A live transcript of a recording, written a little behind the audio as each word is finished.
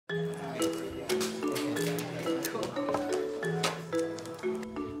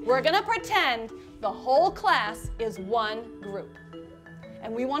We're gonna pretend the whole class is one group.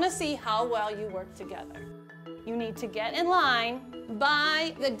 And we wanna see how well you work together. You need to get in line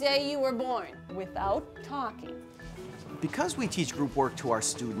by the day you were born without talking. Because we teach group work to our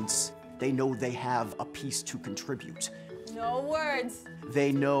students, they know they have a piece to contribute. No words.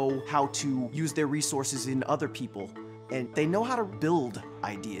 They know how to use their resources in other people, and they know how to build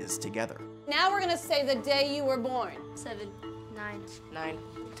ideas together. Now we're gonna say the day you were born. 7, 9, 9,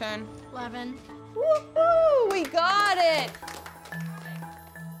 10, 11. Woohoo! We got it!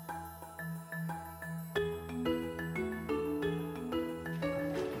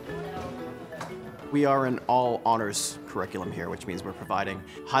 We are an all honors curriculum here, which means we're providing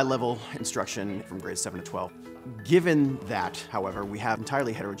high-level instruction from grades 7 to 12. Given that, however, we have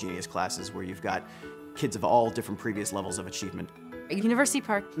entirely heterogeneous classes where you've got kids of all different previous levels of achievement. At University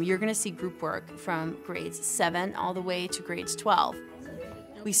Park, you're going to see group work from grades 7 all the way to grades 12.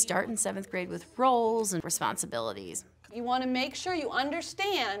 We start in 7th grade with roles and responsibilities. You want to make sure you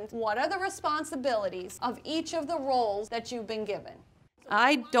understand what are the responsibilities of each of the roles that you've been given.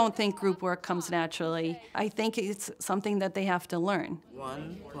 I don't think group work comes naturally. I think it's something that they have to learn.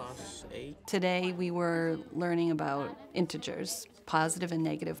 1 plus 8. Today we were learning about integers, positive and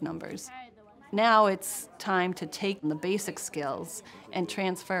negative numbers. Now it's time to take the basic skills and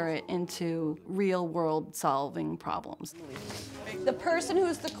transfer it into real-world solving problems. The person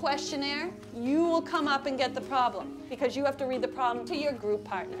who's the questionnaire, you will come up and get the problem because you have to read the problem to your group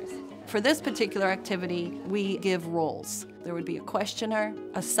partners. For this particular activity, we give roles. There would be a questioner,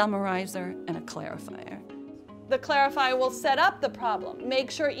 a summarizer, and a clarifier. The clarifier will set up the problem,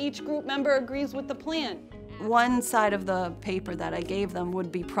 make sure each group member agrees with the plan. One side of the paper that I gave them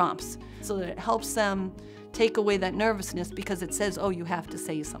would be prompts, so that it helps them take away that nervousness because it says, oh, you have to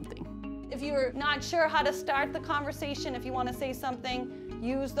say something. If you're not sure how to start the conversation, if you want to say something,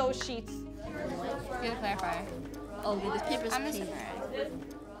 use those sheets. Get a clarifier. Oh, this paper's pink.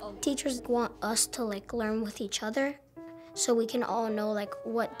 Teachers want us to learn with each other so we can all know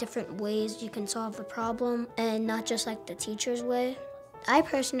what different ways you can solve a problem and not just the teacher's way. I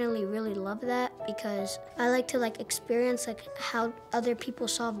personally really love that because I like to experience how other people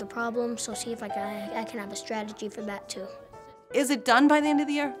solve the problem, so see if I can have a strategy for that too. Is it done by the end of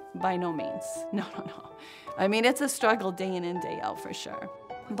the year? By no means. No. I mean, it's a struggle day in and day out for sure.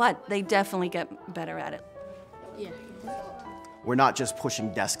 But they definitely get better at it. Yeah. We're not just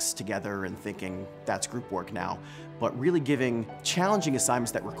pushing desks together and thinking that's group work now, but really giving challenging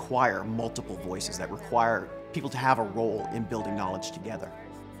assignments that require multiple voices, that require people to have a role in building knowledge together.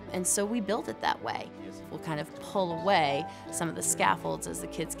 And so we build it that way. We'll kind of pull away some of the scaffolds as the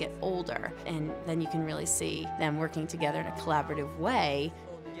kids get older, and then you can really see them working together in a collaborative way.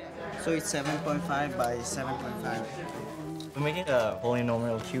 So it's 7.5 by 7.5. We're making a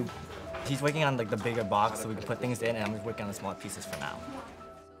polynomial cube. He's working on the bigger box so we can put things in, and I'm just working on the smaller pieces for now.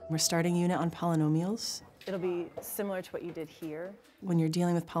 We're starting a unit on polynomials. It'll be similar to what you did here. When you're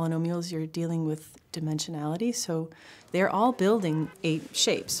dealing with polynomials, you're dealing with dimensionality, so they're all building 8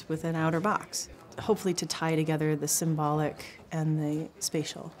 shapes with an outer box, hopefully to tie together the symbolic and the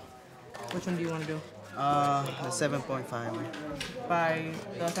spatial. Which one do you want to do? The 7.5. By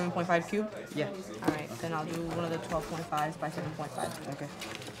the 7.5 cube? Yeah. All right, then I'll do one of the 12.5s by 7.5. Okay.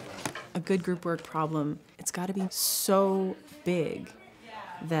 A good group work problem, it's got to be so big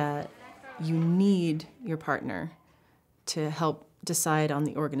that you need your partner to help decide on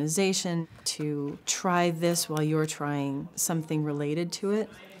the organization, to try this while you're trying something related to it.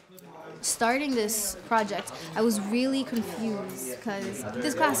 Starting this project, I was really confused because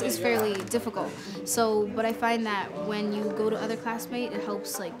this class is fairly difficult. But I find that when you go to other classmates, it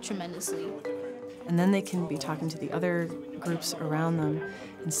helps tremendously. And then they can be talking to the other groups around them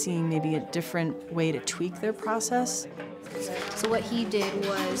and seeing maybe a different way to tweak their process. So what he did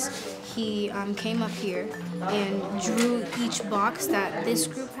was he came up here and drew each box that this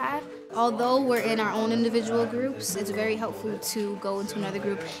group had. Although we're in our own individual groups, it's very helpful to go into another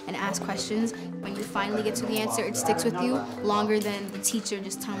group and ask questions. When you finally get to the answer, it sticks with you longer than the teacher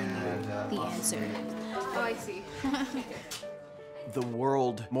just telling you the answer. Oh, I see. The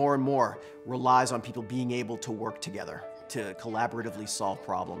world, more and more, relies on people being able to work together, to collaboratively solve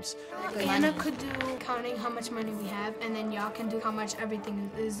problems. Anna could do counting how much money we have, and then y'all can do how much everything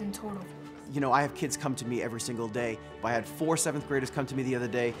is in total. You know, I have kids come to me every single day. I had 4 7th graders come to me the other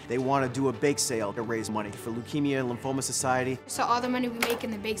day. They want to do a bake sale to raise money for Leukemia and Lymphoma Society. So all the money we make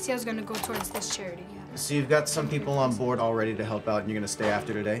in the bake sale is going to go towards this charity. Yeah. So you've got some people on board already to help out, and you're going to stay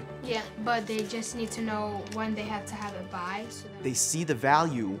after today? Yeah, but they just need to know when they have to have it by. So they see the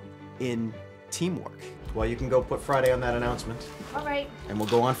value in teamwork. Well, you can go put Friday on that announcement, All right. and we'll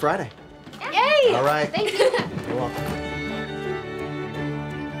go on Friday. Yay! All right. Thank you.